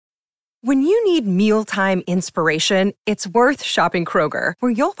When you need mealtime inspiration, it's worth shopping Kroger,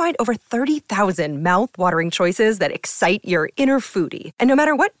 where you'll find over 30,000 mouth-watering choices that excite your inner foodie. And no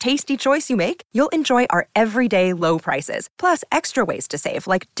matter what tasty choice you make, you'll enjoy our everyday low prices, plus extra ways to save,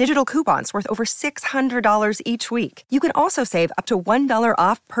 like digital coupons worth over $600 each week. You can also save up to $1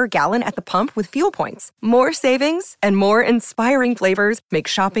 off per gallon at the pump with fuel points. More savings and more inspiring flavors make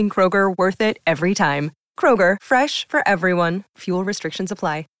shopping Kroger worth it every time. Kroger, fresh for everyone. Fuel restrictions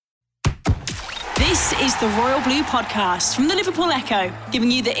apply. This is the Royal Blue Podcast from the Liverpool Echo, giving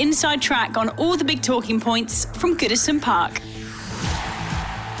you the inside track on all the big talking points from Goodison Park.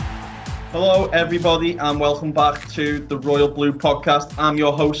 Hello, everybody, and welcome back to the Royal Blue Podcast. I'm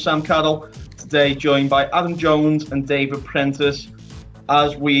your host, Sam Carroll, today joined by Adam Jones and David Prentice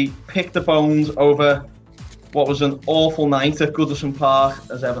as we pick the bones over what was an awful night at Goodison Park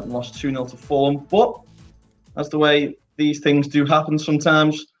as Everton lost 2-0 to Fulham. But that's the way these things do happen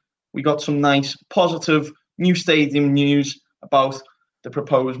sometimes. We got some nice, positive new stadium news about the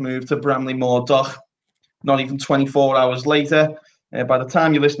proposed move to Bramley-Moore Dock. Not even 24 hours later, by the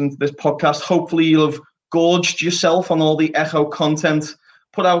time you're listening to this podcast, hopefully you'll have gorged yourself on all the Echo content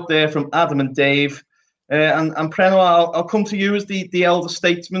put out there from Adam and Dave. And Preno, I'll come to you as the elder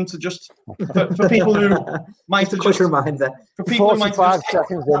statesman to just for people who might have just reminder. For people 45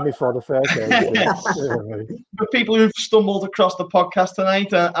 seconds in before the first game. For people who've stumbled across the podcast tonight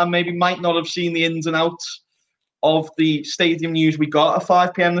and maybe might not have seen the ins and outs of the stadium news we got at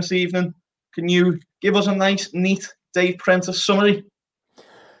 5 p.m. this evening, can you give us a nice, neat Dave Prentice summary?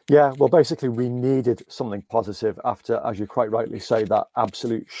 Yeah, well, basically, we needed something positive after, as you quite rightly say, that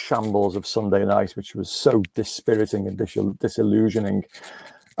absolute shambles of Sunday night, which was so dispiriting and disillusioning.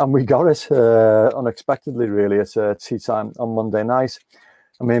 And we got it unexpectedly, really, at tea time on Monday night.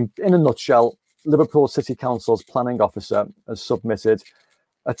 I mean, in a nutshell, Liverpool City Council's planning officer has submitted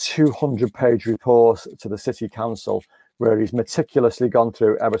a 200-page report to the City Council where he's meticulously gone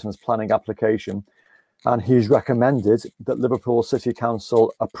through Everton's planning application. And he's recommended that Liverpool City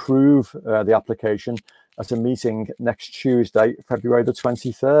Council approve the application at a meeting next Tuesday, February the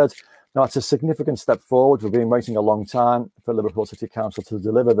 23rd. Now, it's a significant step forward. We've been waiting a long time for Liverpool City Council to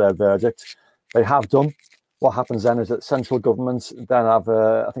deliver their verdict. They have done. What happens then is that central government then have,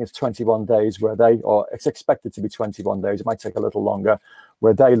 I think it's 21 days where or it's expected to be 21 days, it might take a little longer,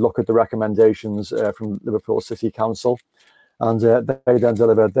 where they look at the recommendations from Liverpool City Council. And they then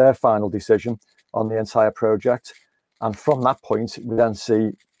deliver their final decision on the entire project. And from that point, we then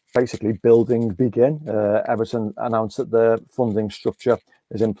see basically building begin. Everton announced that the funding structure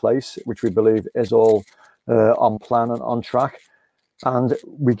is in place, which we believe is all on plan and on track. And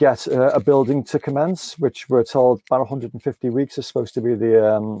we get a building to commence, which we're told about 150 weeks is supposed to be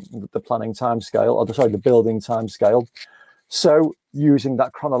the planning timescale, or the building timescale. So using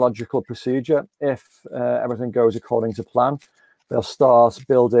that chronological procedure, if everything goes according to plan, they'll start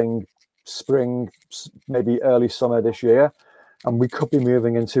building spring, maybe early summer this year, and we could be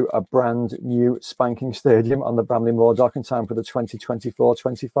moving into a brand new spanking stadium on the Bramley-Moore Dock in time for the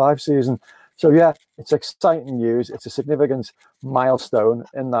 2024-25 season. So yeah, it's exciting news. It's a significant milestone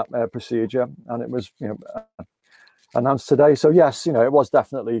in that procedure, and it was announced today. So yes, it was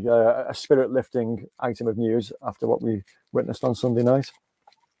definitely a spirit-lifting item of news after what we witnessed on Sunday night.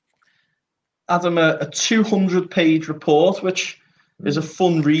 Adam, a 200-page report, which is a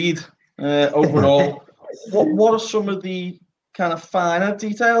fun read overall. What are some of the kind of finer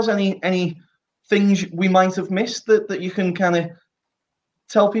details? Any things we might have missed that you can kind of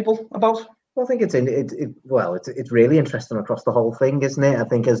tell people about? Well, I think it's really interesting across the whole thing, isn't it? I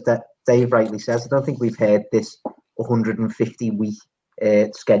think, as Dave rightly says, I don't think we've heard this 150-week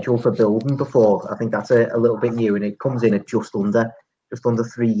schedule for building before. I think that's a little bit new, and it comes in at just under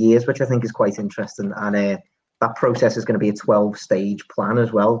 3 years, which I think is quite interesting. And that process is going to be a 12-stage plan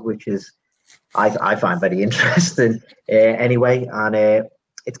as well, which is I find very interesting anyway. And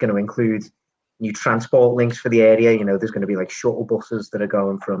it's going to include new transport links for the area. There's going to be like shuttle buses that are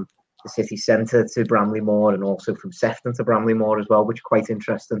going from the city centre to Bramley-Moore, and also from Sefton to Bramley-Moore as well, which is quite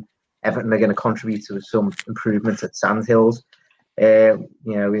interesting. Everton are going to contribute to some improvements at Sandhills, in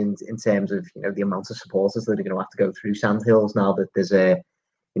terms of the amount of supporters that are going to have to go through Sandhills now that there's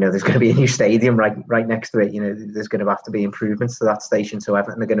going to be a new stadium right next to it. There's going to have to be improvements to that station, so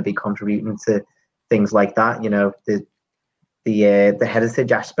Everton are going to be contributing to things like that. The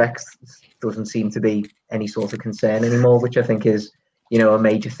heritage aspect doesn't seem to be any sort of concern anymore, which I think is a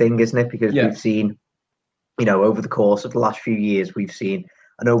major thing, isn't it? Because we've seen, over the course of the last few years, we've seen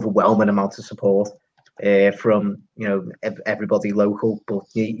an overwhelming amount of support from everybody local, but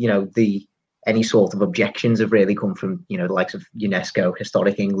the any sort of objections have really come from, the likes of UNESCO,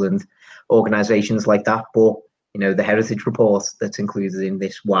 Historic England, organisations like that. But, the heritage report that's included in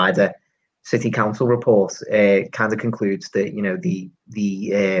this wider City Council report kind of concludes that,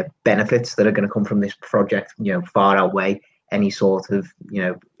 the benefits that are going to come from this project, far outweigh any sort of,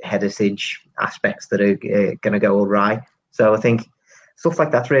 heritage aspects that are going to go awry. So I think stuff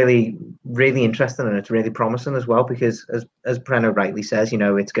like that's really, really interesting, and it's really promising as well, because as Brenna rightly says,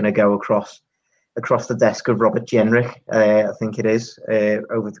 it's going to go across the desk of Robert Jenrick, I think it is,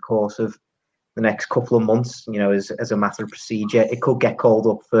 over the course of the next couple of months, as a matter of procedure. It could get called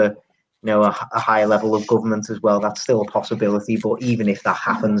up for, a higher level of government as well. That's still a possibility. But even if that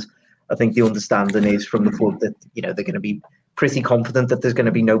happens, I think the understanding is from the club that, they're going to be pretty confident that there's going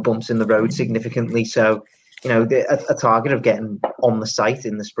to be no bumps in the road significantly. So, a target of getting on the site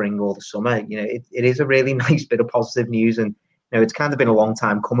in the spring or the summer, it is a really nice bit of positive news. And, it's kind of been a long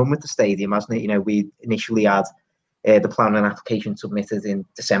time coming with the stadium, hasn't it? We initially had the plan and application submitted in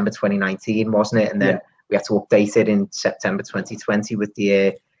December 2019, wasn't it? And then we had to update it in September 2020 with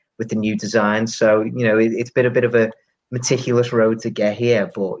the new design. So, it's been a bit of a meticulous road to get here.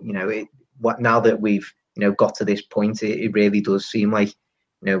 But, now that we've, got to this point, it really does seem like,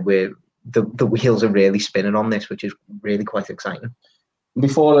 we're the wheels are really spinning on this, which is really quite exciting.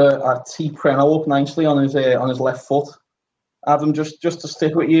 Before I tee Preno up nicely on his left foot, Adam, just to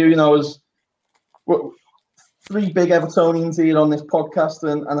stick with you, as we're three big Evertonians here on this podcast,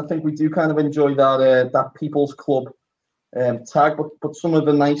 and I think we do kind of enjoy that People's Club tag, but some of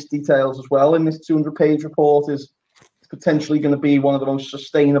the nice details as well in this 200-page report is potentially going to be one of the most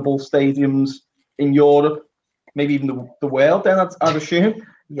sustainable stadiums in Europe, maybe even the world, then I'd assume.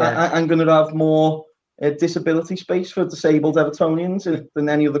 I'm going to have more disability space for disabled Evertonians than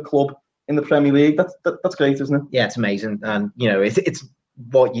any other club in the Premier League. That's great, isn't it? Yeah, it's amazing, and it's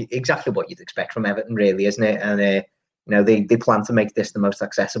exactly what you'd expect from Everton, really, isn't it? And they plan to make this the most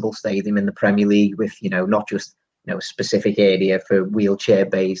accessible stadium in the Premier League, with not just a specific area for wheelchair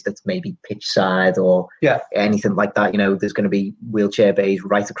bays that's maybe pitch side or anything like that. There's going to be wheelchair bays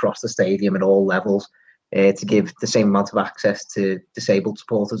right across the stadium at all levels, to give the same amount of access to disabled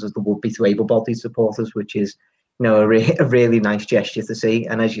supporters as there would be to able-bodied supporters, which is, a really nice gesture to see.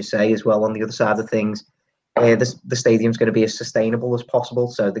 And as you say as well, on the other side of things, the stadium's going to be as sustainable as possible.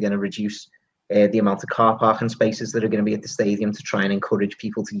 So they're going to reduce the amount of car parking spaces that are going to be at the stadium to try and encourage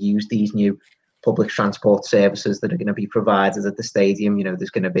people to use these new public transport services that are going to be provided at the stadium.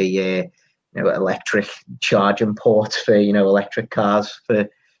 There's going to be electric charging ports for electric cars for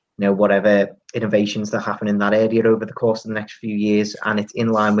whatever innovations that happen in that area over the course of the next few years. And it's in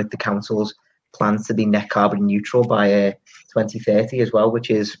line with the council's plans to be net carbon neutral by 2030 as well, which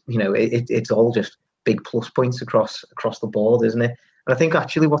is it's all just big plus points across the board, isn't it? And I think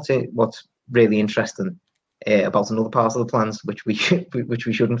actually what's really interesting about another part of the plans, which we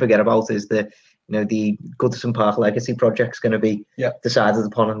shouldn't forget about, is the Goodison Park Legacy project's going to be decided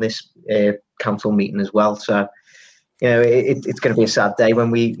upon in this council meeting as well. So it's going to be a sad day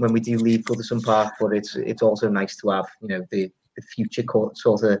when we do leave Goodison Park, but it's also nice to have the future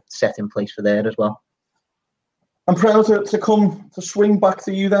sort of set in place for there as well. I'm proud to swing back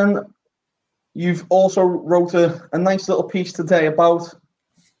to you then. You've also wrote a nice little piece today about,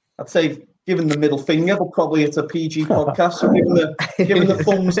 I'd say, giving the middle finger, but probably it's a PG podcast, so giving the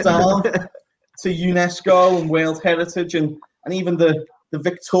thumbs down to UNESCO and World Heritage and even the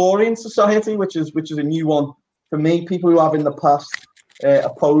Victorian Society, which is a new one for me. People who have in the past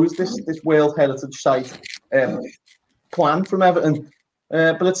opposed this World Heritage site plan from Everton,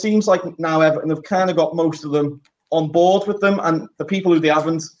 but it seems like now Everton have kind of got most of them on board with them, and the people who they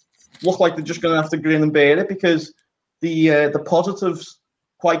haven't look like they're just going to have to grin and bear it, because the positives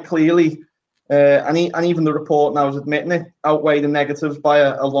quite clearly, and even the report now is admitting it, outweigh the negatives by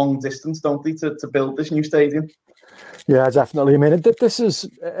a long distance, don't they, to build this new stadium? Yeah, definitely. I mean, this is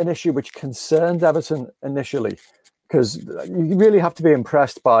an issue which concerned Everton initially, because you really have to be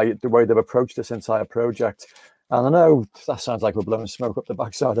impressed by the way they've approached this entire project. And I know that sounds like we're blowing smoke up the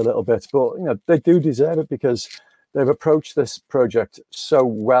backside a little bit, but they do deserve it, because they've approached this project so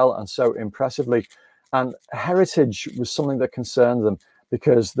well and so impressively. And heritage was something that concerned them,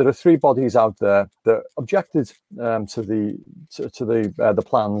 because there are three bodies out there that objected to the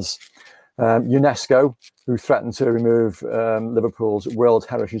plans. UNESCO, who threatened to remove Liverpool's World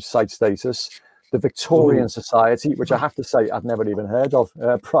Heritage Site status. The Victorian Society, which I have to say I'd never even heard of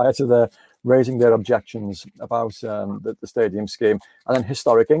prior to raising their objections about the stadium scheme. And then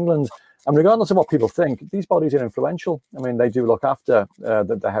Historic England. And regardless of what people think, these bodies are influential. I mean, they do look after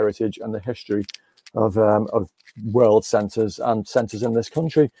the heritage and the history of world centres and centres in this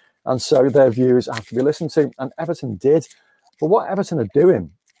country. and so their views have to be listened to, and Everton did. But what Everton are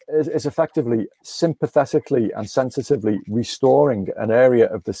doing is effectively sympathetically and sensitively restoring an area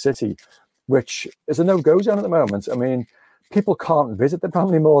of the city which is a no-go zone at the moment. I mean, people can't visit the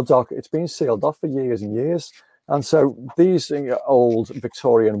Bramley-Moore dock. It's been sealed off for years and years. And so these old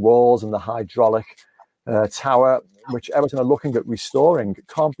Victorian walls and the hydraulic tower, which Everton are looking at restoring,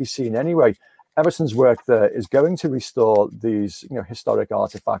 can't be seen anyway. Everton's work there is going to restore these historic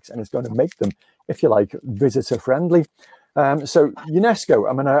artifacts, and it's going to make them, if you like, visitor-friendly. So UNESCO,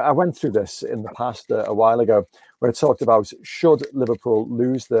 I mean, I went through this in the past a while ago, where it talked about, should Liverpool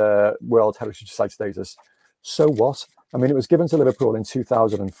lose their World Heritage Site status? So what? I mean, it was given to Liverpool in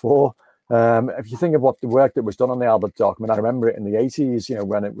 2004. If you think of what the work that was done on the Albert Dock, I mean, I remember it in the 80s,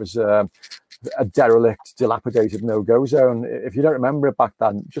 when it was a derelict, dilapidated no-go zone. If you don't remember it back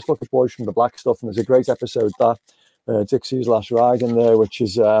then, just look at Boys from the Black Stuff, and there's a great episode, that Dixie's Last Ride in there, which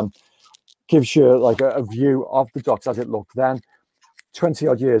is gives you like a view of the docks as it looked then. 20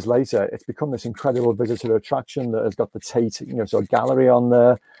 odd years later, it's become this incredible visitor attraction that has got the Tate, sort of gallery on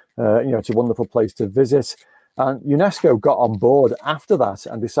there. It's a wonderful place to visit. And UNESCO got on board after that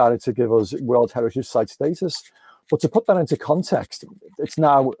and decided to give us World Heritage Site status. But to put that into context, it's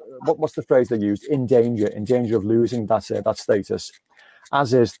now, what's the phrase they used? In danger of losing that status,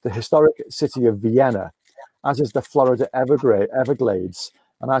 as is the historic city of Vienna, as is the Florida Everglades,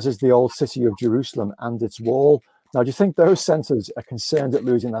 and as is the old city of Jerusalem and its wall. Now, do you think those centres are concerned at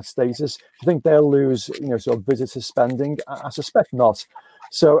losing that status? Do you think they'll lose, sort of visitor spending? I suspect not.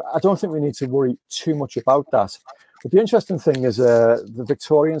 So I don't think we need to worry too much about that. But the interesting thing is the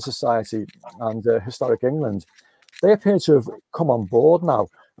Victorian Society and Historic England, they appear to have come on board now.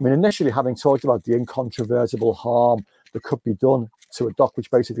 I mean, initially having talked about the incontrovertible harm that could be done to a dock which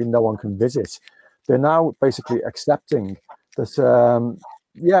basically no one can visit, they're now basically accepting that,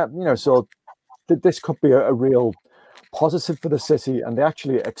 so this could be a real positive for the city, and they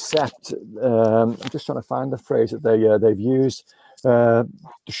actually accept, I'm just trying to find the phrase that they've used,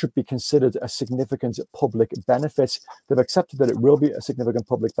 should be considered a significant public benefit. They've accepted that it will be a significant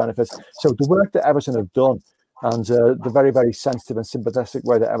public benefit. So the work that Everton have done and the very, very sensitive and sympathetic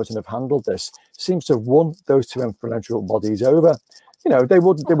way that Everton have handled this seems to have won those two influential bodies over. They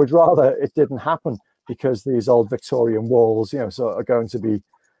would rather it didn't happen, because these old Victorian walls, are going to be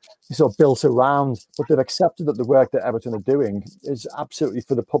sort of built around, but they've accepted that the work that Everton are doing is absolutely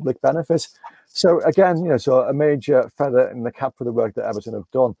for the public benefit. So again, so a major feather in the cap for the work that Everton have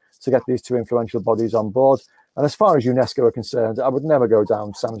done to get these two influential bodies on board. And as far as UNESCO are concerned, I would never go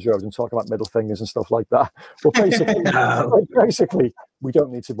down Sam's Road and talk about middle fingers and stuff like that. But basically, we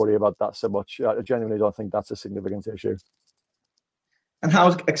don't need to worry about that so much. I genuinely don't think that's a significant issue. And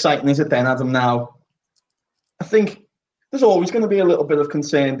how exciting is it then, Adam, now? I think there's always going to be a little bit of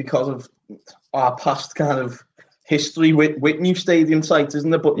concern because of our past kind of history with new stadium sites, isn't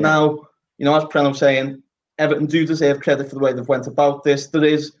there? But now, as Pren was saying, Everton do deserve credit for the way they've went about this. There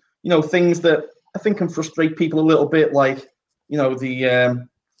is, things that I think can frustrate people a little bit, like, the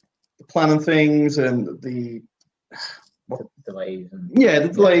planning things and the delays.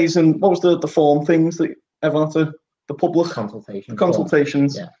 The delays and what was the form things that everyone had to, the public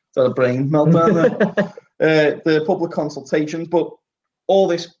consultations. Yeah. So the brain meltdown there. The public consultations, but all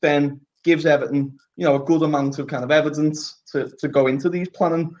this then gives Everton, a good amount of kind of evidence to go into these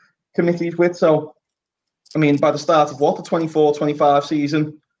planning committees with. So, I mean, by the start of the 24-25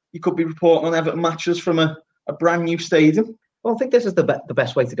 season, you could be reporting on Everton matches from a brand new stadium. Well, I think this is the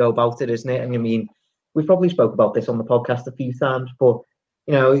best way to go about it, isn't it? And I mean, we've probably spoke about this on the podcast a few times, but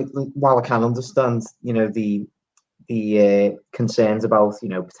while I can understand, the concerns about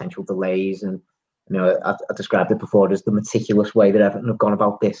potential delays, and I described it before as the meticulous way that Everton have gone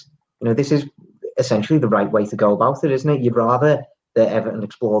about this. This is essentially the right way to go about it, isn't it? You'd rather that Everton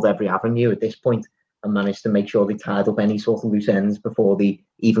explored every avenue at this point and managed to make sure they tied up any sort of loose ends before they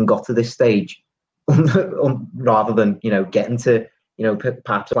even got to this stage, rather than getting to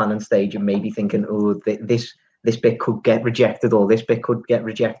perhaps planning stage and maybe thinking, this bit could get rejected or this bit could get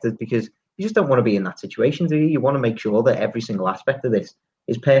rejected, because you just don't want to be in that situation, do you? You want to make sure that every single aspect of this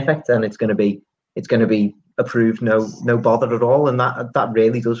is perfect and it's going to be approved, no bother at all. And that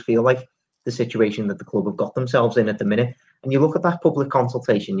really does feel like the situation that the club have got themselves in at the minute. And you look at that public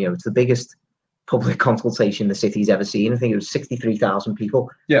consultation, it's the biggest public consultation the city's ever seen. I think it was 63,000 people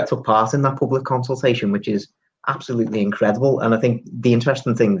took part in that public consultation, which is absolutely incredible. And I think the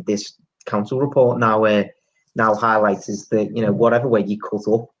interesting thing that this council report now highlights is that, whatever way you cut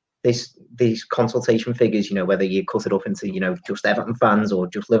up these consultation figures, whether you cut it up into, just Everton fans or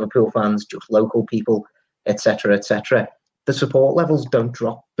just Liverpool fans, just local people, etc., the support levels don't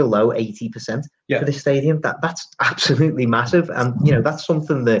drop below 80% for this stadium. That's absolutely massive. And, that's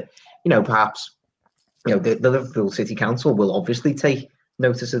something that, perhaps, the Liverpool City Council will obviously take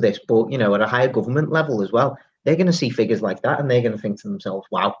notice of this, but, at a higher government level as well, they're going to see figures like that and they're going to think to themselves,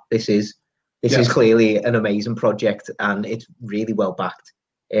 wow, this is clearly an amazing project, and it's really well backed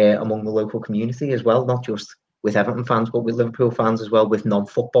among the local community as well, not just with Everton fans, but with Liverpool fans as well, with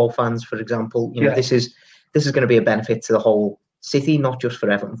non-football fans, for example. This is going to be a benefit to the whole city, not just for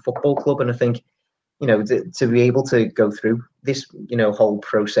Everton Football Club. And I think, to be able to go through this, whole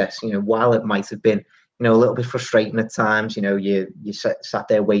process, while it might have been, a little bit frustrating at times, you sat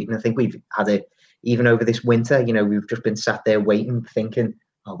there waiting. I think we've had it even over this winter. We've just been sat there waiting, thinking,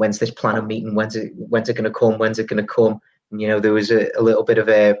 oh, when's this planning meeting? When's it going to come? When's it going to come? And, there was a little bit of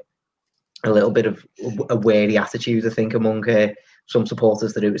a wary attitude, I think, among some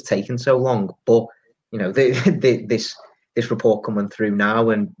supporters that it was taking so long. But this report coming through now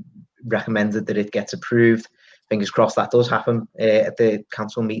and recommended that it gets approved. Fingers crossed that does happen at the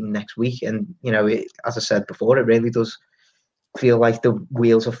council meeting next week. And as I said before, it really does feel like the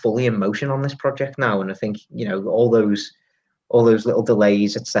wheels are fully in motion on this project now. And I think all those little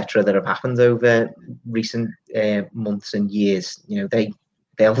delays, etc., that have happened over recent months and years,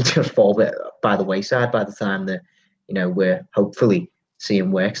 they'll just fall by the wayside by the time that we're hopefully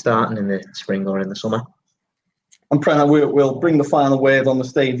seeing work starting in the spring or in the summer. And Prena, we'll bring the final word on the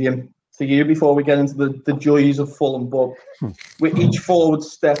stadium to you before we get into the joys of Fulham. But with each forward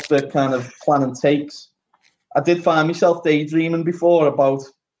step that kind of planning takes, I did find myself daydreaming before about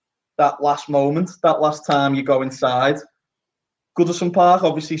that last moment, that last time you go inside Goodison Park.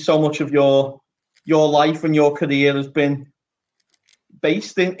 Obviously, so much of your life and your career has been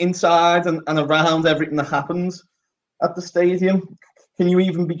based inside and around everything that happens at the stadium. Can you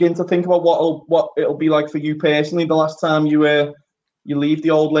even begin to think about what it'll be like for you personally the last time you leave the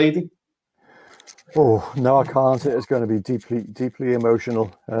old lady? Oh no, I can't. It's going to be deeply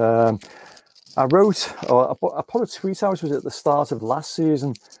emotional. I wrote, or I put a tweet out, was at the start of last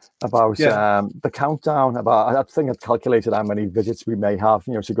season, about the countdown. About, I think I'd calculated how many visits we may have,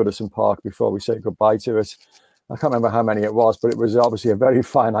 to Goodison Park before we say goodbye to it. I can't remember how many it was, but it was obviously a very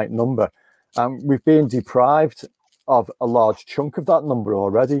finite number. We've been deprived of a large chunk of that number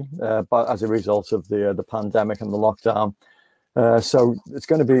already, but as a result of the pandemic and the lockdown. So it's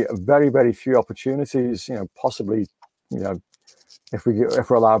going to be very, very few opportunities. Possibly, if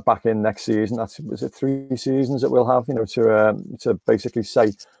we're allowed back in next season, is it 3 seasons that we'll have, to basically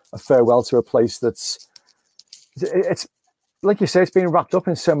say a farewell to a place that's it's. Like you say, it's been wrapped up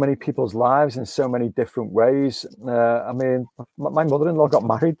in so many people's lives in so many different ways. I mean, my mother-in-law got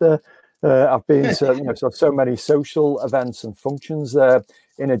married there. I've been to so many social events and functions there,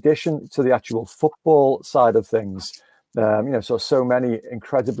 in addition to the actual football side of things. So many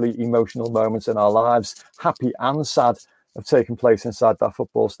incredibly emotional moments in our lives, happy and sad, have taken place inside that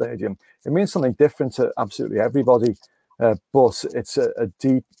football stadium. It means something different to absolutely everybody. But it's a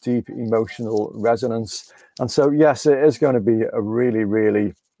deep emotional resonance. And so, yes, it is going to be a really,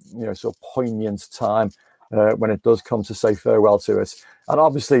 really, sort of poignant time when it does come to say farewell to it. And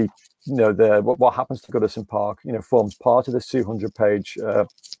obviously, what happens to Goodison Park, forms part of this 200-page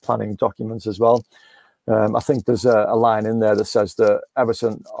planning document as well. I think there's a line in there that says that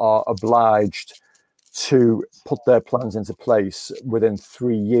Everton are obliged to put their plans into place within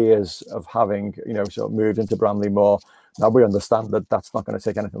 3 years of having, sort of moved into Bramley Moor. Now, we understand that that's not going to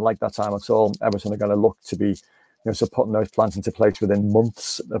take anything like that time at all. Everton are going to look to be, so putting those plans into place within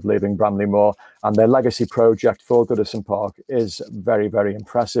months of leaving Bramley Moor. And their legacy project for Goodison Park is very, very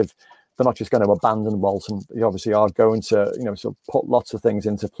impressive. They're not just going to abandon Walton. They obviously are going to, sort of put lots of things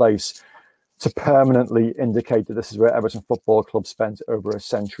into place to permanently indicate that this is where Everton Football Club spent over a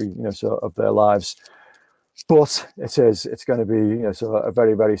century, of their lives. But it's going to be a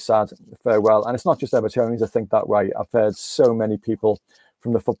very, very sad farewell. And it's not just Evertonians that think that way. I've heard so many people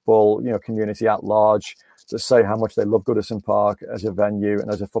from the football community at large to say how much they love Goodison Park as a venue and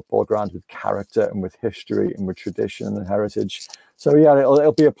as a football ground with character and with history and with tradition and heritage. So, yeah,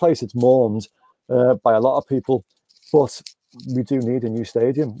 it'll be a place that's mourned by a lot of people. But we do need a new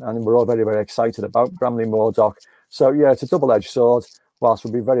stadium. And we're all very, very excited about Bramley Moor, Doc. So, yeah, it's a double-edged sword. Whilst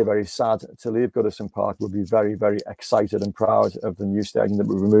we'll be very, very sad to leave Goodison Park, we'll be very, very excited and proud of the new stadium that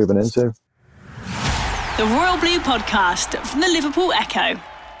we're moving into. The Royal Blue Podcast from the Liverpool Echo.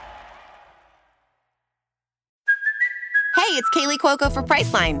 Hey, it's Kaylee Cuoco for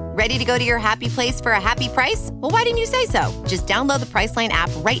Priceline. Ready to go to your happy place for a happy price? Well, why didn't you say so? Just download the Priceline app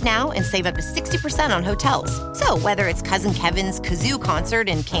right now and save up to 60% on hotels. So whether it's Cousin Kevin's Kazoo Concert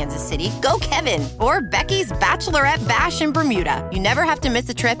in Kansas City, go Kevin, or Becky's Bachelorette Bash in Bermuda, you never have to miss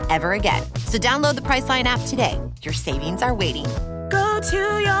a trip ever again. So download the Priceline app today. Your savings are waiting. Go to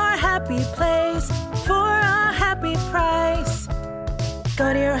your happy place for a happy price.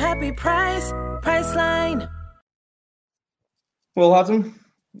 Go to your happy price, Priceline. Well, Adam,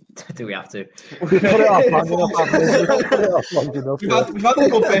 do we have to? Put it off, man. We've had a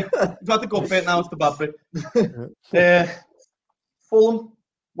good bit. We've had a good bit. Now it's the bad bit. Fulham,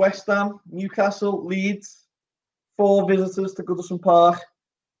 West Ham, Newcastle, Leeds. 4 visitors to Goodison Park.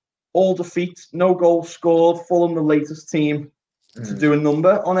 All defeats, no goals scored. Fulham, the latest team to do a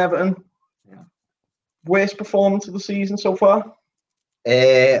number on Everton. Yeah. Worst performance of the season so far?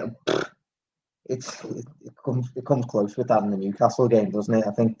 It comes close with that in the Newcastle game, doesn't it?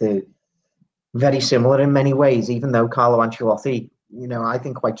 I think they're very similar in many ways, even though Carlo Ancelotti, I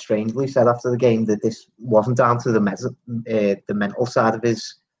think quite strangely said after the game that this wasn't down to the mental side of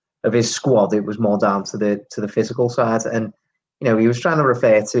his squad. It was more down to the physical side. And, he was trying to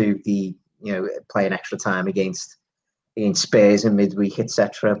refer to the, playing extra time against Spurs in midweek,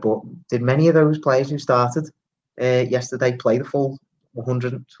 etc. But did many of those players who started yesterday play the full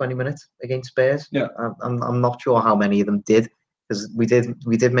 120 minutes against Spurs? Yeah, I'm not sure how many of them did, because we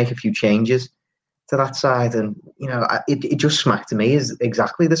did make a few changes to that side, and it just smacked to me is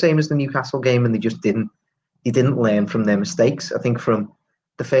exactly the same as the Newcastle game, and they didn't learn from their mistakes. I think from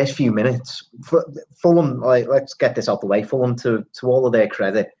the first few minutes, Fulham, let's get this out the way. Fulham, to all of their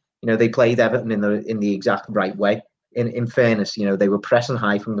credit, they played Everton in the exact right way. In fairness, they were pressing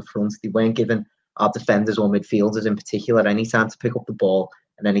high from the front. They weren't giving our defenders or midfielders in particular any time to pick up the ball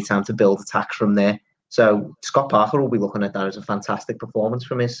and any time to build attacks from there. So Scott Parker will be looking at that as a fantastic performance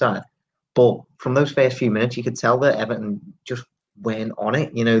from his side. But from those first few minutes, you could tell that Everton just weren't on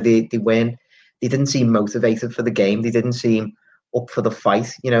it. They didn't seem motivated for the game. They didn't seem up for the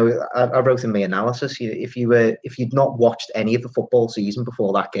fight. I wrote in my analysis, if you'd not watched any of the football season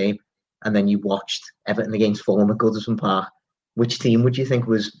before that game, and then you watched Everton against Fulham at Goodison Park, which team would you think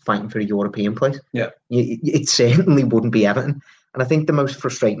was fighting for a European place? Yeah, it certainly wouldn't be Everton. And I think the most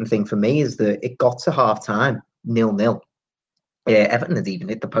frustrating thing for me is that it got to half time 0-0. Everton had even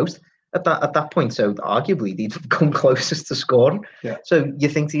hit the post at that point, so arguably they'd come closest to scoring. Yeah. So you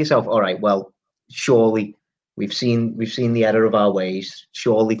think to yourself, all right, well, surely we've seen the error of our ways.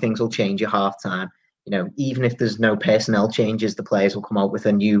 Surely things will change at half time. Even if there's no personnel changes, the players will come out with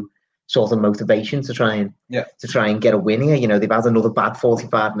a new sort of motivation to try and get a win here. They've had another bad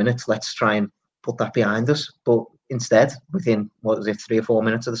 45 minutes. Let's try and put that behind us. But instead, within 3 or 4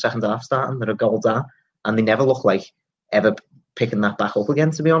 minutes of the second half starting, they're a goal down, and they never look like ever picking that back up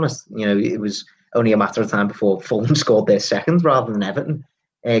again. To be honest, it was only a matter of time before Fulham scored their second rather than Everton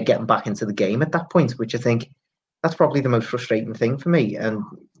getting back into the game at that point, which I think that's probably the most frustrating thing for me. And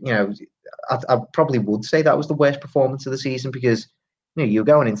I probably would say that was the worst performance of the season, because you're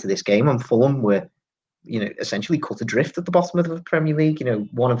going into this game and Fulham were, essentially cut adrift at the bottom of the Premier League.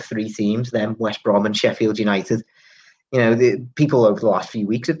 One of 3 teams, them, West Brom and Sheffield United. The people over the last few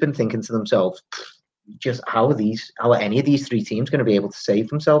weeks have been thinking to themselves, just how are any of these 3 teams going to be able to save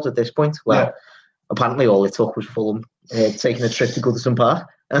themselves at this point? Well, apparently all it took was Fulham taking a trip to Goodison Park,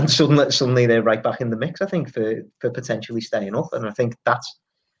 and suddenly they're right back in the mix, I think, for potentially staying up. And I think that's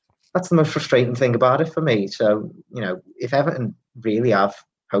the most frustrating thing about it for me. So, if Everton really have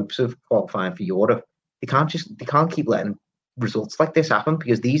hopes of qualifying for Europe, they can't keep letting results like this happen,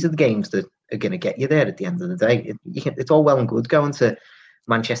 because these are the games that are going to get you there at the end of the day. It's all well and good going to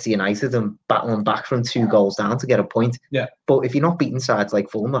Manchester United and battling back from 2 goals down to get a point. Yeah. But if you're not beating sides like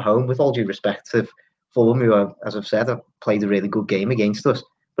Fulham at home, with all due respect to Fulham, who are, as I've said, have played a really good game against us,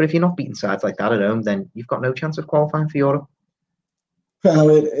 but if you're not beating sides like that at home, then you've got no chance of qualifying for Europe.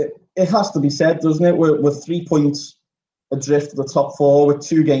 It has to be said, doesn't it? We're 3 points adrift of the top 4 with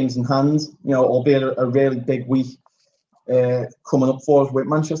 2 games in hand, albeit a really big week coming up for us with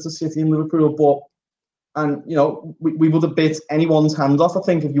Manchester City and Liverpool. We would have bit anyone's hand off, I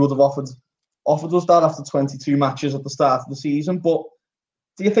think, if you would have offered us that after 22 matches at the start of the season. But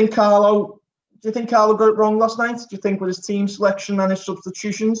do you think Carlo got it wrong last night? Do you think with his team selection and his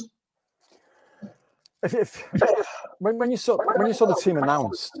substitutions? When you saw the team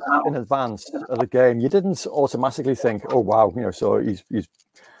announced in advance of the game, you didn't automatically think, "Oh wow, so he's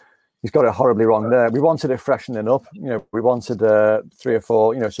got it horribly wrong there." We wanted it freshening up. We wanted 3 or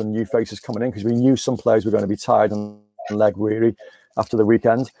 4, some new faces coming in, because we knew some players were going to be tired and leg weary after the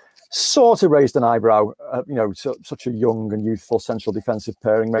weekend. sort of raised an eyebrow, such a young and youthful central defensive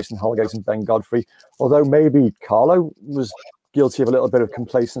pairing, Mason Holgate and Ben Godfrey. Although maybe Carlo was guilty of a little bit of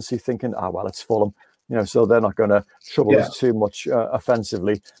complacency, thinking, well, it's Fulham, so they're not going to trouble us too much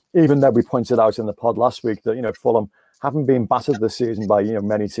offensively. Even though we pointed out in the pod last week that, Fulham haven't been battered this season by,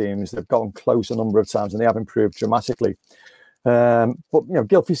 many teams. They've gotten close a number of times and they have improved dramatically. But,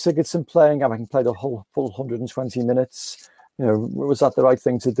 Gylfi Sigurdsson having played a full 120 minutes, was that the right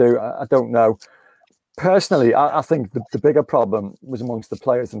thing to do? I don't know. Personally, I think the bigger problem was amongst the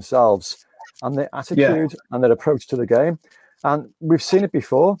players themselves and their attitude and their approach to the game. And we've seen it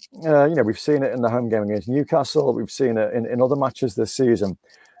before. We've seen it in the home game against Newcastle. We've seen it in other matches this season.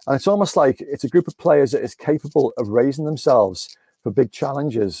 And it's almost like it's a group of players that is capable of raising themselves for big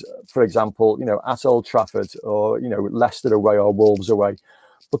challenges. For example, at Old Trafford or, Leicester away or Wolves away.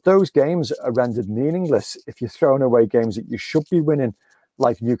 But those games are rendered meaningless if you're throwing away games that you should be winning,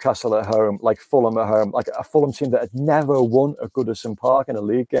 like Newcastle at home, like Fulham at home, like a Fulham team that had never won at Goodison Park in a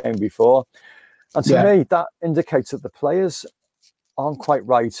league game before. And to me, that indicates that the players aren't quite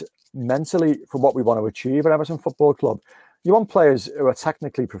right mentally for what we want to achieve at Everton Football Club. You want players who are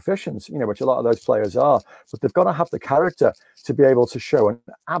technically proficient, which a lot of those players are, but they've got to have the character to be able to show an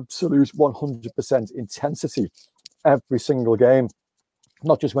absolute 100% intensity every single game,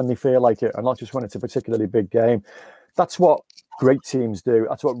 not just when they feel like it, and not just when it's a particularly big game. That's what great teams do.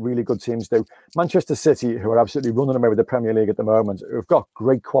 That's what really good teams do. Manchester City, who are absolutely running away with the Premier League at the moment, who've got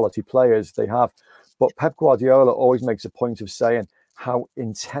great quality players, they have. But Pep Guardiola always makes a point of saying how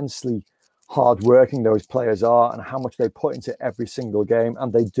intensely hard-working those players are and how much they put into every single game,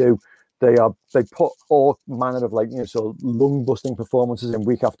 and they do. They put all manner of lung-busting performances in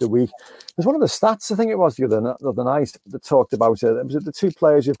week after week. There's one of the stats, I think it was the other night, that talked about it. It was the two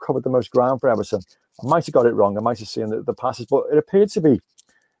players who've covered the most ground for Everton. I might have got it wrong. I might have seen the passes, but it appeared to be,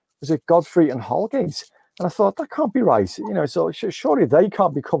 was it Godfrey and Holgate? And I thought, that can't be right. So surely they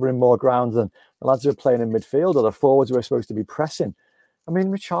can't be covering more ground than the lads who are playing in midfield or the forwards who are supposed to be pressing. I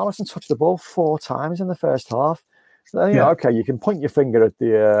mean, Richarlison touched the ball 4 times in the first half. Okay, you can point your finger at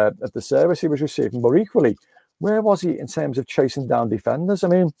the service he was receiving, but equally, where was he in terms of chasing down defenders? I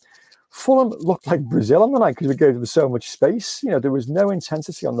mean, Fulham looked like Brazil on the night because we gave them so much space. There was no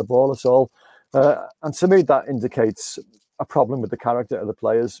intensity on the ball at all. And to me, that indicates a problem with the character of the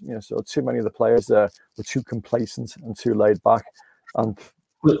players. So too many of the players were too complacent and too laid back. And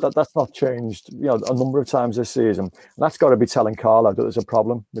that's not changed, a number of times this season. And that's got to be telling Carlo that there's a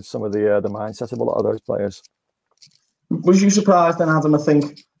problem with some of the mindset of a lot of those players. Was you surprised then, Adam? I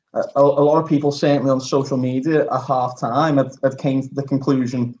think a lot of people, certainly on social media at half-time, had came to the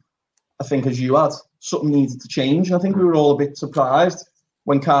conclusion, I think as you had, something needed to change. And I think we were all a bit surprised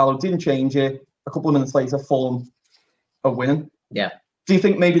when Carlo didn't change it. A couple of minutes later, Fulham are winning. Yeah. Do you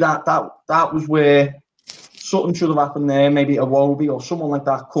think maybe that was where something should have happened there? Maybe a Iwobi or someone like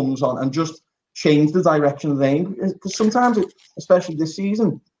that comes on and just change the direction of the game? Because sometimes, especially this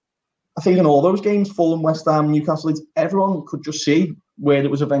season, I think in all those games, Fulham, West Ham, Newcastle, everyone could just see where it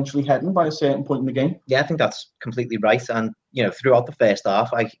was eventually heading by a certain point in the game. Yeah, I think that's completely right. And, throughout the first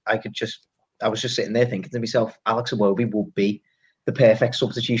half, I was just sitting there thinking to myself, Alex Iwobi will be the perfect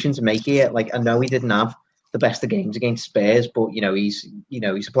substitution to make here. Like, I know he didn't have the best of games against Spurs, but, he's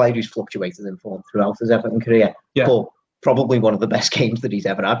a player who's fluctuated in form throughout his Everton career. Yeah. But probably one of the best games that he's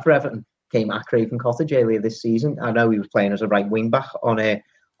ever had for Everton came at Craven Cottage earlier this season. I know he was playing as a right wing back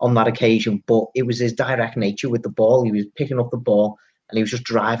on that occasion, but it was his direct nature with the ball. He was picking up the ball and he was just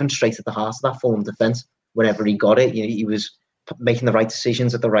driving straight at the heart of that Fulham defence whenever he got it. He was making the right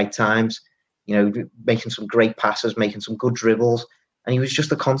decisions at the right times, making some great passes, making some good dribbles, and he was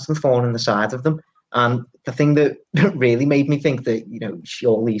just a constant thorn in the side of them. And the thing that really made me think that,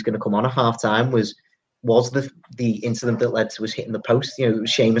 surely he's going to come on at half-time was the incident that led to us hitting the post. It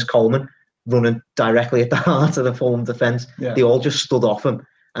was Seamus Coleman running directly at the heart of the Fulham defence. Yeah. They all just stood off him.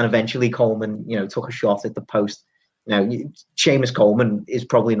 And eventually Coleman, took a shot at the post. Seamus Coleman is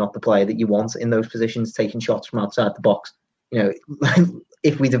probably not the player that you want in those positions, taking shots from outside the box.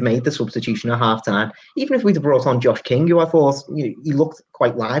 If we'd have made the substitution at half-time, even if we'd have brought on Josh King, who I thought he looked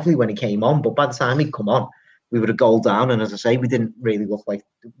quite lively when he came on, but by the time he'd come on, we would have goaled down. And as I say, we didn't really look like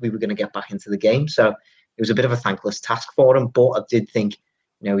we were going to get back into the game. So it was a bit of a thankless task for him. But I did think,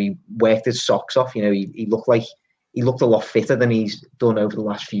 he worked his socks off. He looked a lot fitter than he's done over the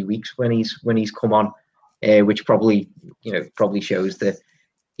last few weeks when he's come on, which probably shows that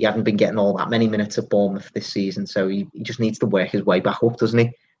he hadn't been getting all that many minutes at Bournemouth this season. So he just needs to work his way back up, doesn't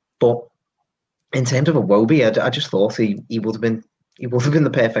he? But in terms of Iwobi, I just thought he would have been the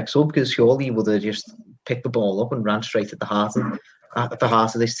perfect sub, because surely he would have just picked the ball up and ran straight at the heart at the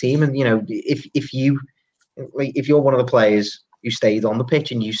heart of this team. And if you're one of the players who stayed on the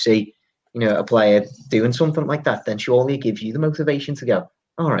pitch and you see a player doing something like that, then surely it gives you the motivation to go,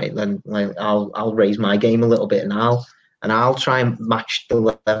 all right, then I'll raise my game a little bit, and I'll try and match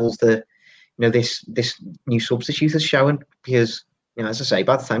the levels that this new substitute is showing. Because as I say,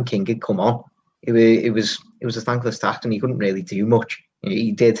 by the time King had come on, it was a thankless task, and he couldn't really do much.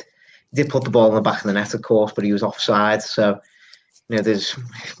 He did put the ball in the back of the net, of course, but he was offside. So there's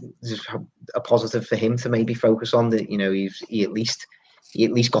a positive for him to maybe focus on that. He at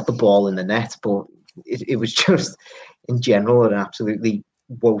least got the ball in the net, but it was just in general an absolutely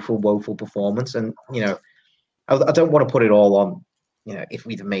woeful performance. And I don't want to put it all on if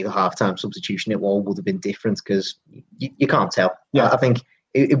we'd have made a halftime substitution, it all would have been different, because you can't tell. I think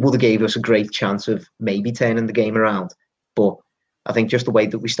it would have gave us a great chance of maybe turning the game around, but I think just the way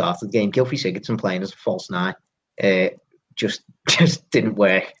that we started the game, Gylfi Sigurdsson playing as a false nine, just didn't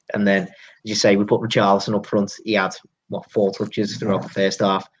work. And then, as you say, we put Richarlison up front. He had 4 touches throughout the first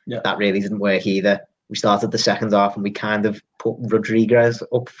half. That really didn't work either. We started the second half and we kind of put Rodriguez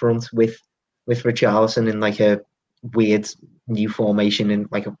up front with Richarlison in like a weird new formation in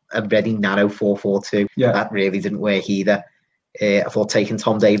like a very narrow 4-4-2. That really didn't work either. I thought taking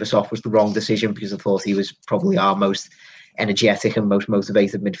Tom Davies off was the wrong decision, because I thought he was probably our most energetic and most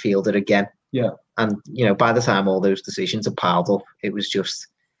motivated midfielder again. And by the time all those decisions are piled up, it was just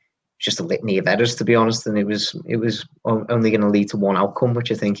a litany of errors, to be honest, and it was only going to lead to one outcome,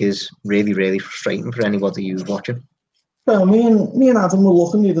 which I think is really, really frustrating for anybody who's watching. Well, me and Adam were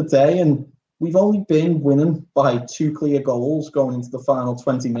looking the other day, and we've only been winning by 2 clear goals going into the final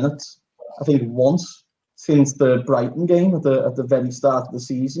 20 minutes. I think once since the Brighton game at the very start of the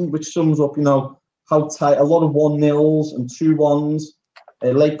season, which sums up, how tight, a lot of 1-0s and 2-1s.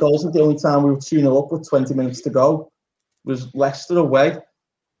 Late goals. The only time we were 2-0 up with 20 minutes to go was Leicester away.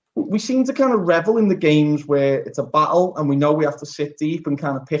 We seem to kind of revel in the games where it's a battle and we know we have to sit deep and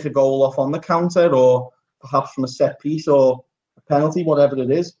kind of pick a goal off on the counter, or perhaps from a set piece or a penalty, whatever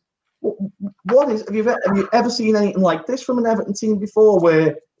it is. Have you ever seen anything like this from an Everton team before,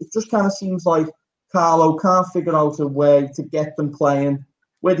 where it just kind of seems like Carlo can't figure out a way to get them playing,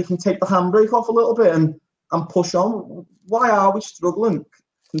 where they can take the handbrake off a little bit and push on? Why are we struggling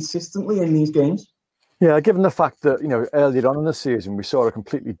consistently in these games? Yeah, given the fact that, earlier on in the season, we saw a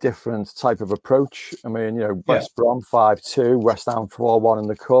completely different type of approach. I mean, West Brom 5-2, West Ham 4-1 in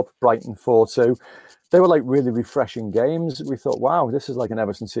the Cup, Brighton 4-2. They were like really refreshing games. We thought, wow, this is like an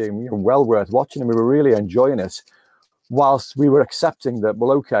Everton team, well worth watching, and we were really enjoying it. Whilst we were accepting that,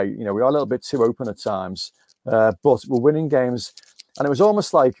 well, okay, we are a little bit too open at times, but we're winning games. And it was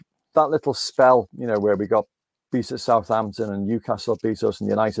almost like that little spell, where we got beat at Southampton and Newcastle beat us and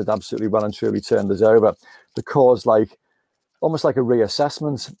United absolutely well and truly turned us over, to cause almost like a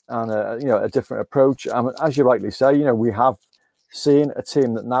reassessment and a different approach. And as you rightly say, we have seen a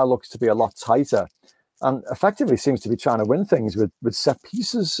team that now looks to be a lot tighter and effectively seems to be trying to win things with set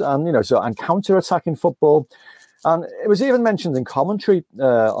pieces and and counter-attacking football. And it was even mentioned in commentary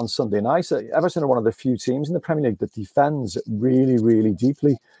on Sunday night that Everton are one of the few teams in the Premier League that defends really, really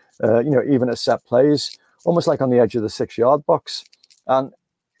deeply, even at set plays, almost like on the edge of the 6-yard box. And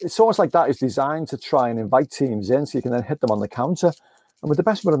it's almost like that is designed to try and invite teams in so you can then hit them on the counter. And with the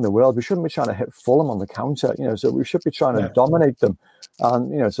best one in the world, we shouldn't be trying to hit Fulham on the counter, so we should be trying to dominate them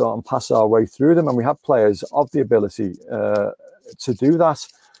and, and pass our way through them. And we have players of the ability to do that.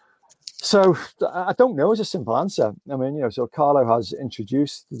 So I don't know is a simple answer. I mean, so Carlo has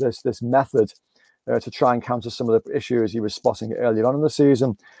introduced this method to try and counter some of the issues he was spotting earlier on in the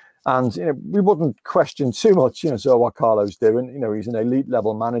season. And, we wouldn't question too much, what Carlo's doing. He's an elite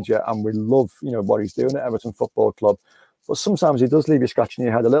level manager and we love, what he's doing at Everton Football Club. But sometimes he does leave you scratching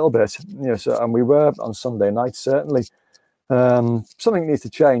your head a little bit, and we were on Sunday night, certainly. Something needs to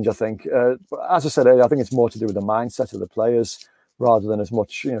change, I think. But as I said earlier, I think it's more to do with the mindset of the players rather than as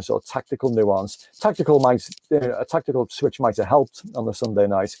much, sort of tactical nuance. A tactical switch might have helped on the Sunday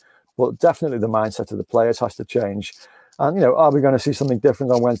night, but definitely the mindset of the players has to change. And, are we going to see something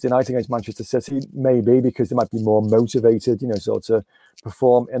different on Wednesday night against Manchester City? Maybe, because they might be more motivated, to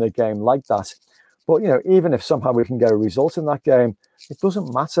perform in a game like that. But, even if somehow we can get a result in that game, it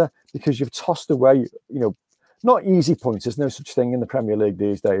doesn't matter because you've tossed away, not easy points. There's no such thing in the Premier League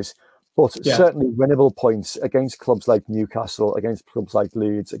these days, but certainly winnable points against clubs like Newcastle, against clubs like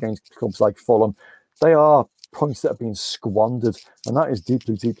Leeds, against clubs like Fulham. They are points that have been squandered, and that is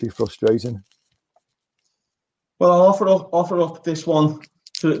deeply, deeply frustrating. Well, I'll offer up this one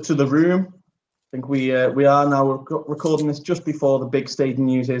to the room. I think we are now recording this just before the big stadium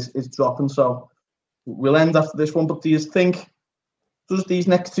news is dropping, so we'll end after this one. But do you think do these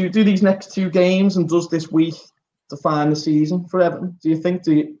next two games and does this week define the season for Everton? Do you think?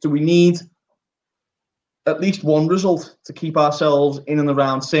 Do we need at least one result to keep ourselves in and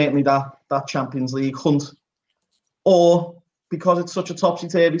around certainly that Champions League hunt? Or because it's such a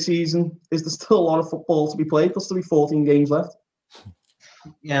topsy-turvy season, is there still a lot of football to be played? There'll still be 14 games left.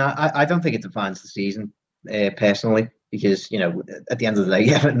 Yeah, I don't think it defines the season, personally, because, at the end of the day,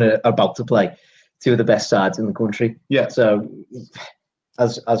 Everton are about to play two of the best sides in the country. Yeah. So,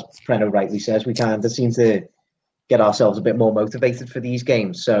 as Preno rightly says, we kind of seem to get ourselves a bit more motivated for these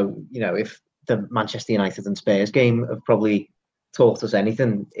games. So, if the Manchester United and Spurs game have probably taught us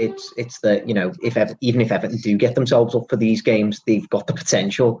anything, it's that, even if Everton do get themselves up for these games, they've got the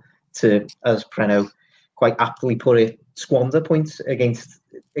potential to, as Preno quite aptly put it, squander points against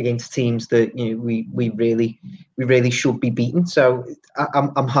teams that we really should be beaten. So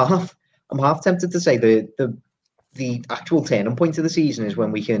I'm half tempted to say the actual turning point of the season is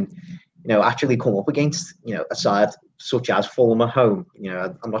when we can actually come up against a side such as Fulham at home.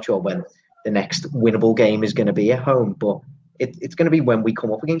 I'm not sure when the next winnable game is going to be at home, but it's going to be when we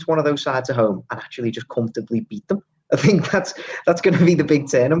come up against one of those sides at home and actually just comfortably beat them. I think that's going to be the big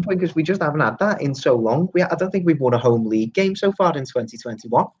turning point, because we just haven't had that in so long. I don't think we've won a home league game so far in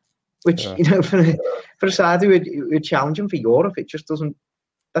 2021, which for a side who are challenging for Europe, that just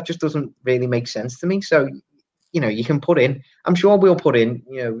doesn't really make sense to me. So you can put in. I'm sure we'll put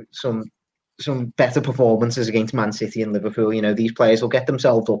in some better performances against Man City and Liverpool. These players will get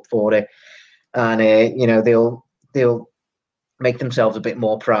themselves up for it, and they'll make themselves a bit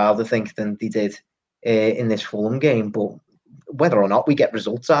more proud, I think, than they did in this Fulham game. But whether or not we get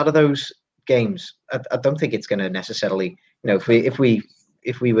results out of those games, I don't think it's going to necessarily, if we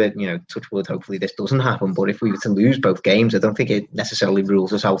were, touch wood, hopefully this doesn't happen, but if we were to lose both games, I don't think it necessarily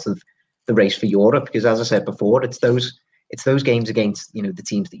rules us out of the race for Europe, because as I said before, it's those games against, the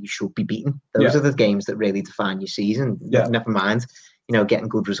teams that you should be beating. Those are the games that really define your season. Never mind, getting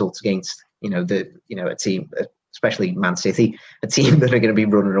good results against, a team, especially Man City, a team that are going to be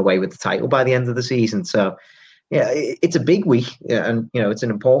running away with the title by the end of the season. So, yeah, it's a big week, and it's an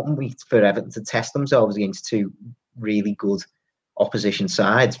important week for Everton to test themselves against two really good opposition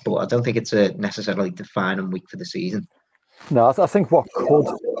sides. But I don't think it's a necessarily defining week for the season. No, I think what could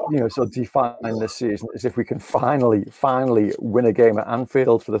sort of define this season is if we can finally win a game at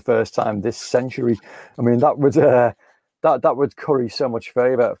Anfield for the first time this century. I mean, that would curry so much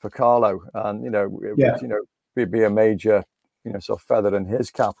favour for Carlo, and would be a major sort of feather in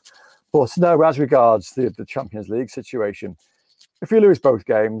his cap. But no, as regards the Champions League situation, if you lose both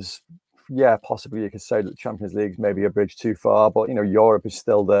games, yeah, possibly you could say that the Champions League may be a bridge too far, but Europe is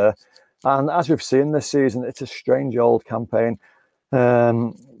still there. And as we've seen this season, it's a strange old campaign.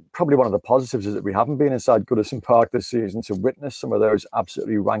 Probably one of the positives is that we haven't been inside Goodison Park this season to witness some of those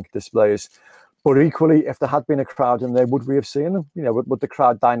absolutely rank displays. But equally, if there had been a crowd in there, would we have seen them? Would the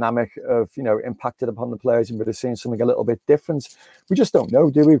crowd dynamic have, impacted upon the players, and would have seen something a little bit different? We just don't know,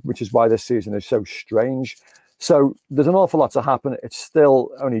 do we? Which is why this season is so strange. So there's an awful lot to happen. It's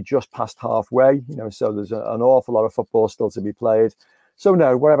still only just past halfway, so there's an awful lot of football still to be played. So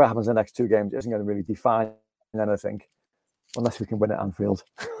no, whatever happens in the next two games isn't going to really define anything, unless we can win at Anfield.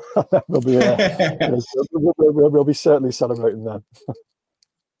 we'll be certainly celebrating then.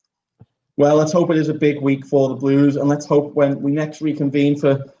 Well, let's hope it is a big week for the Blues, and let's hope when we next reconvene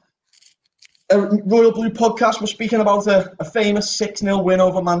for a Royal Blue podcast, we're speaking about a famous 6-0 win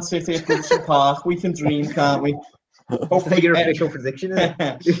over Man City at Goodison Park. We can dream, can't we? Hopefully, your official prediction, isn't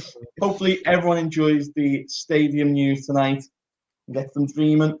it? Hopefully, everyone enjoys the stadium news tonight and gets them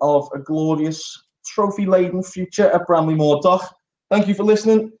dreaming of a glorious trophy-laden future at Bramley-Moore Dock. Thank you for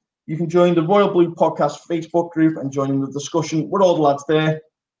listening. You can join the Royal Blue Podcast Facebook group and join in the discussion with all the lads there.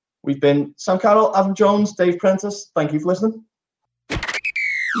 We've been Sam Carroll, Adam Jones, Dave Prentice. Thank you for listening.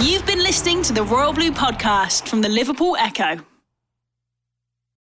 You've been listening to the Royal Blue Podcast from the Liverpool Echo.